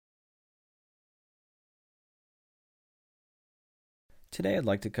Today I'd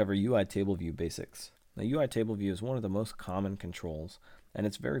like to cover UI Table View basics. Now UI Table View is one of the most common controls and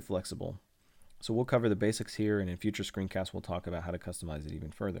it's very flexible. So we'll cover the basics here, and in future screencasts we'll talk about how to customize it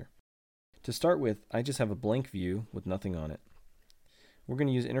even further. To start with, I just have a blank view with nothing on it. We're going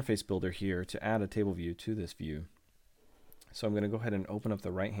to use Interface Builder here to add a table view to this view. So I'm going to go ahead and open up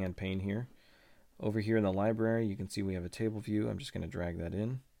the right hand pane here. Over here in the library you can see we have a table view. I'm just going to drag that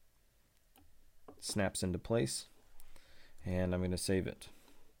in. It snaps into place. And I'm going to save it.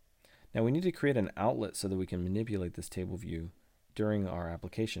 Now we need to create an outlet so that we can manipulate this table view during our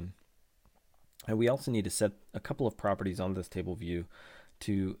application. And we also need to set a couple of properties on this table view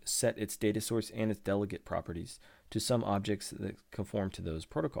to set its data source and its delegate properties to some objects that conform to those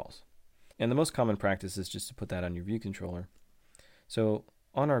protocols. And the most common practice is just to put that on your view controller. So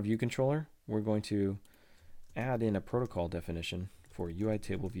on our view controller, we're going to add in a protocol definition for UI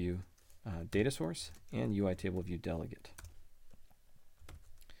table view data source and UI table view delegate.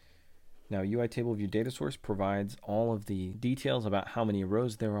 Now UI Table View Data Source provides all of the details about how many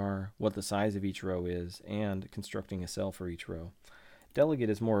rows there are, what the size of each row is, and constructing a cell for each row. Delegate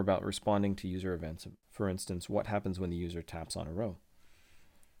is more about responding to user events. For instance, what happens when the user taps on a row.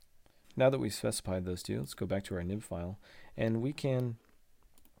 Now that we've specified those two, let's go back to our nib file, and we can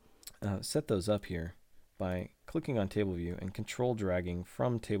set those up here by clicking on Table View and control dragging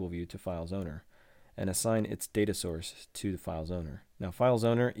from Table View to Files Owner, and assign its data source to the file's owner. Now file's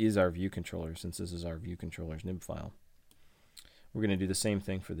owner is our view controller, since this is our view controller's nib file. We're going to do the same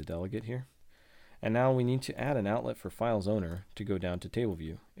thing for the delegate here. And now we need to add an outlet for file's owner to go down to table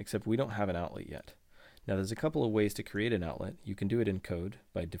view, except we don't have an outlet yet. Now there's a couple of ways to create an outlet. You can do it in code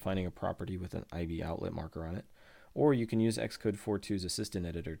by defining a property with an IB outlet marker on it, or you can use Xcode 4.2's assistant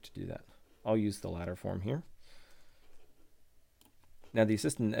editor to do that. I'll use the latter form here. Now the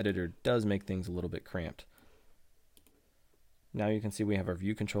assistant editor does make things a little bit cramped. Now you can see we have our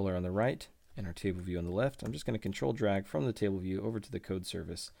view controller on the right and our table view on the left. I'm just going to control drag from the table view over to the code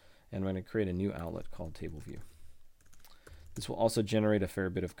service, and I'm going to create a new outlet called table view. This will also generate a fair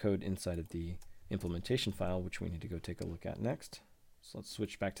bit of code inside of the implementation file, which we need to go take a look at next. So let's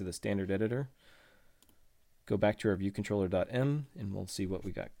switch back to the standard editor, go back to our viewcontroller.m, and we'll see what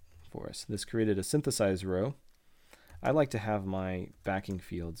we got for us. This created a synthesized row. I like to have my backing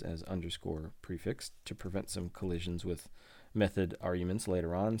fields as underscore prefixed to prevent some collisions with method arguments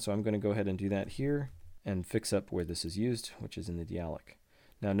later on. So I'm going to go ahead and do that here and fix up where this is used, which is in the dialog.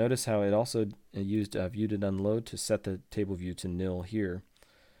 Now notice how it also used view.unload to set the table view to nil here.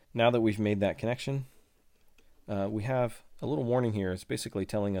 Now that we've made that connection, we have a little warning here. It's basically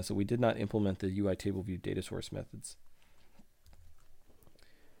telling us that we did not implement the UI table view data source methods.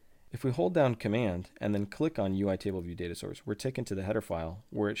 If we hold down Command and then click on UI Table View Data Source, we're taken to the header file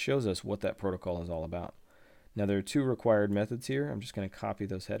where it shows us what that protocol is all about. Now there are two required methods here. I'm just going to copy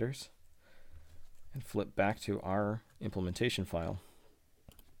those headers and flip back to our implementation file.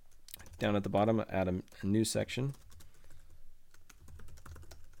 Down at the bottom, add a new section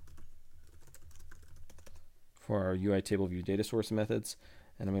for our UI Table View Data Source methods,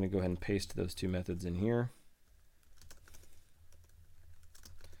 and I'm going to go ahead and paste those two methods in here.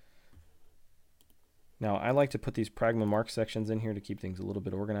 Now I like to put these pragma mark sections in here to keep things a little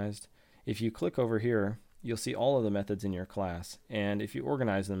bit organized. If you click over here, you'll see all of the methods in your class, and if you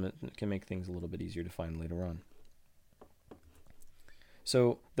organize them, it can make things a little bit easier to find later on.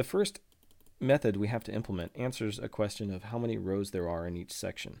 So the first method we have to implement answers a question of how many rows there are in each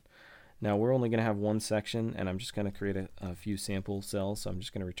section. Now we're only going to have one section, and I'm just going to create a few sample cells, so I'm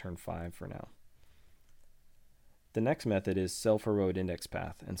just going to return 5 for now. The next method is cell for row at index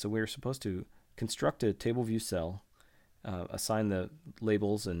path, and so we're supposed to construct a table view cell, assign the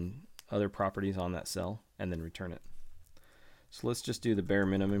labels and other properties on that cell, and then return it. So let's just do the bare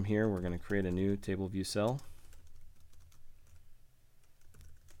minimum here. We're going to create a new table view cell.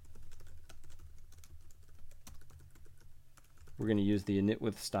 We're going to use the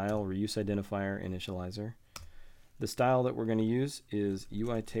initwith style reuse identifier initializer. The style that we're going to use is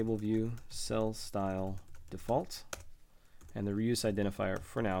UI table view cell style default, and the reuse identifier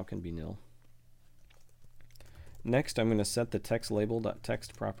for now can be nil. Next, I'm going to set the text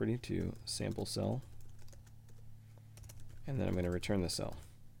label.text property to sample cell, and then I'm going to return the cell.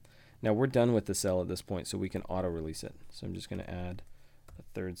 Now we're done with the cell at this point, so we can auto release it. So I'm just going to add a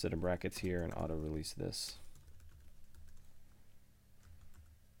third set of brackets here and auto release this.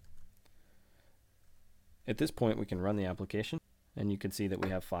 At this point we can run the application, and you can see that we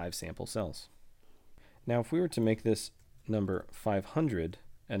have 5 sample cells. Now if we were to make this number 500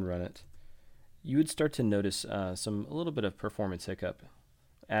 and run it, you would start to notice a little bit of performance hiccup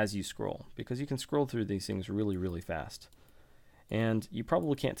as you scroll, because you can scroll through these things really fast. And you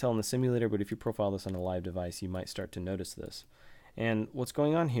probably can't tell in the simulator, but if you profile this on a live device, you might start to notice this. And what's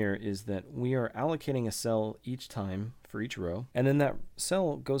going on here is that we are allocating a cell each time for each row, and then that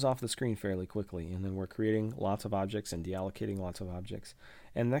cell goes off the screen fairly quickly, and then we're creating lots of objects and deallocating lots of objects,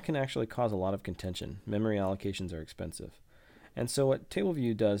 and that can actually cause a lot of contention. Memory allocations are expensive. And so what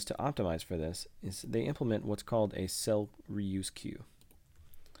TableView does to optimize for this is they implement what's called a cell reuse queue.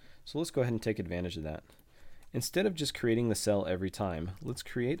 So let's go ahead and take advantage of that. Instead of just creating the cell every time, let's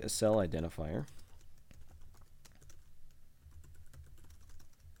create a cell identifier.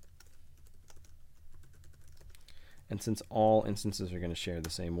 And since all instances are going to share the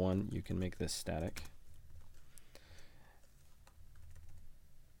same one, you can make this static.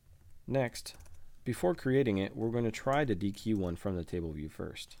 Next, before creating it, we're going to try to dequeue one from the table view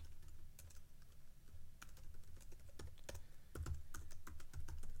first.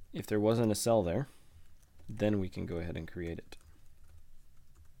 If there wasn't a cell there, then we can go ahead and create it.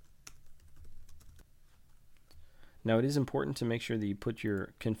 Now it is important to make sure that you put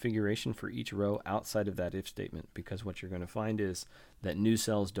your configuration for each row outside of that if statement, because what you're going to find is that new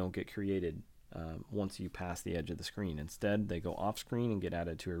cells don't get created once you pass the edge of the screen. Instead, they go off screen and get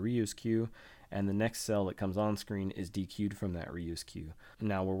added to a reuse queue, and the next cell that comes on screen is dequeued from that reuse queue.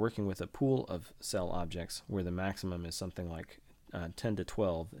 Now we're working with a pool of cell objects where the maximum is something like 10 to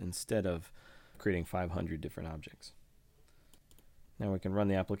 12 instead of creating 500 different objects. Now we can run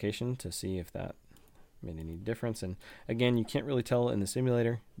the application to see if that made any difference, and again, you can't really tell in the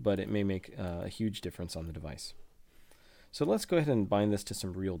simulator, but it may make a huge difference on the device. So let's go ahead and bind this to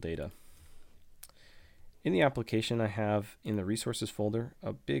some real data. In the application, I have in the resources folder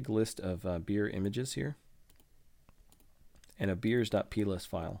a big list of beer images here and a beers.plist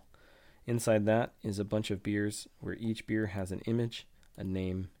file. Inside that is a bunch of beers where each beer has an image, a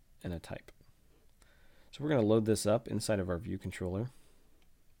name, and a type. So we're going to load this up inside of our view controller.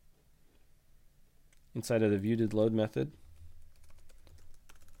 Inside of the viewDidLoad method,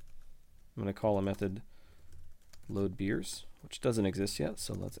 I'm going to call a method loadBeers, which doesn't exist yet,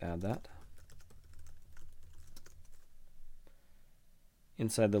 so let's add that.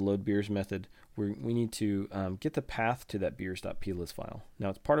 Inside the loadBeers method, we need to get the path to that beers.plist file. Now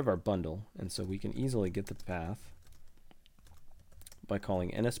it's part of our bundle, and so we can easily get the path by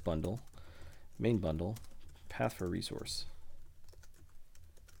calling nsBundle, main bundle, path for resource.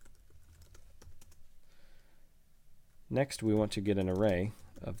 Next, we want to get an array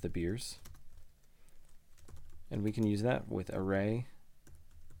of the beers, and we can use that with array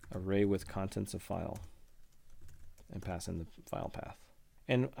with contents of file, and pass in the file path.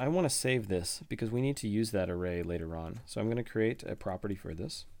 And I want to save this because we need to use that array later on. So I'm going to create a property for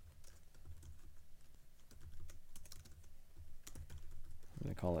this. I'm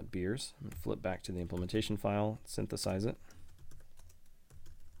going to call it beers. I'm going to flip back to the implementation file, synthesize it.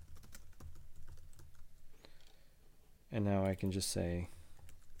 And now I can just say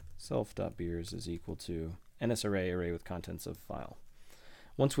self.beers is equal to nsArray, array with contents of file.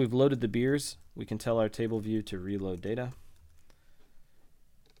 Once we've loaded the beers, we can tell our table view to reload data.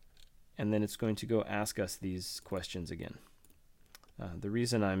 And then it's going to go ask us these questions again. The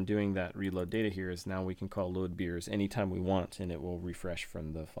reason I'm doing that reload data here is now we can call load beers anytime we want, and it will refresh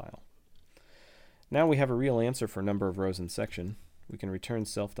from the file. Now we have a real answer for number of rows in section. We can return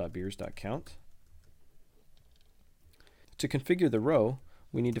self.beers.count. To configure the row,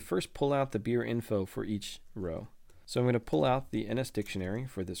 we need to first pull out the beer info for each row. So I'm going to pull out the NS dictionary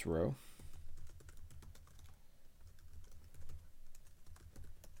for this row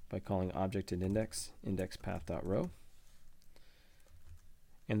by calling object.index, indexPath.row.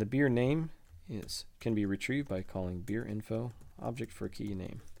 And the beer name can be retrieved by calling beerinfo, object for key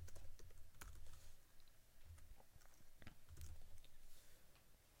name.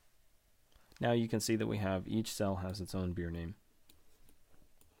 Now you can see that we have each cell has its own beer name.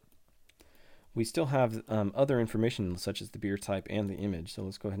 We still have other information such as the beer type and the image, so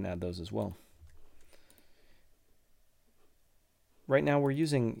let's go ahead and add those as well. Right now we're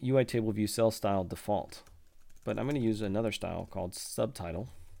using UI table view cell style default, but I'm going to use another style called subtitle,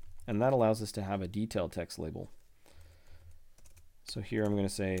 and that allows us to have a detailed text label. So here I'm going to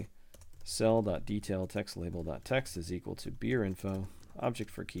say cell.detailTextLabel.text is equal to beerinfo,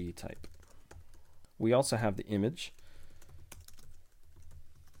 object for key type. We also have the image.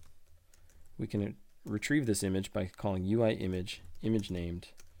 We can retrieve this image by calling UI image, image named,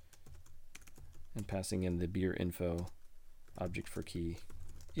 and passing in the beer info, object for key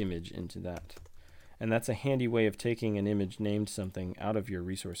image into that. And that's a handy way of taking an image named something out of your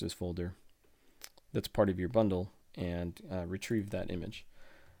resources folder that's part of your bundle and retrieve that image.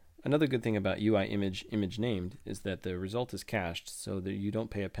 Another good thing about UI image named is that the result is cached so that you don't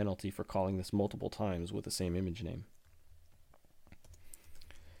pay a penalty for calling this multiple times with the same image name.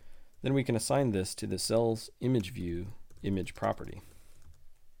 Then we can assign this to the cell's image view image property.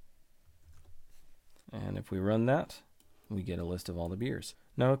 And if we run that, we get a list of all the beers.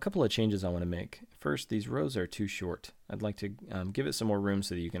 Now a couple of changes I want to make. First, these rows are too short. I'd like to give it some more room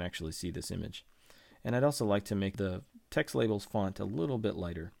so that you can actually see this image. And I'd also like to make the text labels font a little bit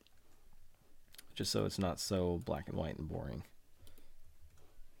lighter, just so it's not so black and white and boring.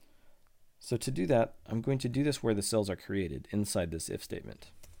 So to do that, I'm going to do this where the cells are created inside this if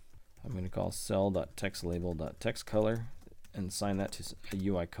statement. I'm going to call cell.textlabel.textcolor and assign that to a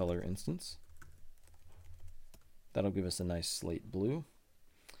UI color instance. That'll give us a nice slate blue.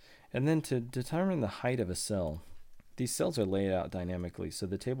 And then to determine the height of a cell, these cells are laid out dynamically, so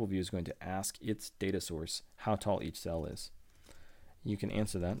the table view is going to ask its data source how tall each cell is. You can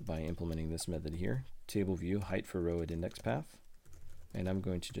answer that by implementing this method here, table view height for row at index path, and I'm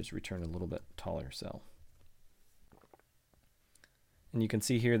going to just return a little bit taller cell. And you can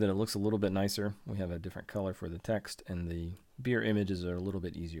see here that it looks a little bit nicer. We have a different color for the text, and the beer images are a little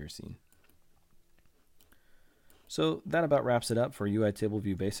bit easier seen. So that about wraps it up for UI Table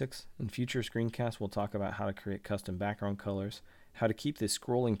View Basics. In future screencasts, we'll talk about how to create custom background colors, how to keep the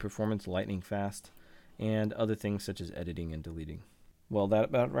scrolling performance lightning fast, and other things such as editing and deleting. Well, that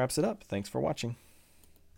about wraps it up. Thanks for watching.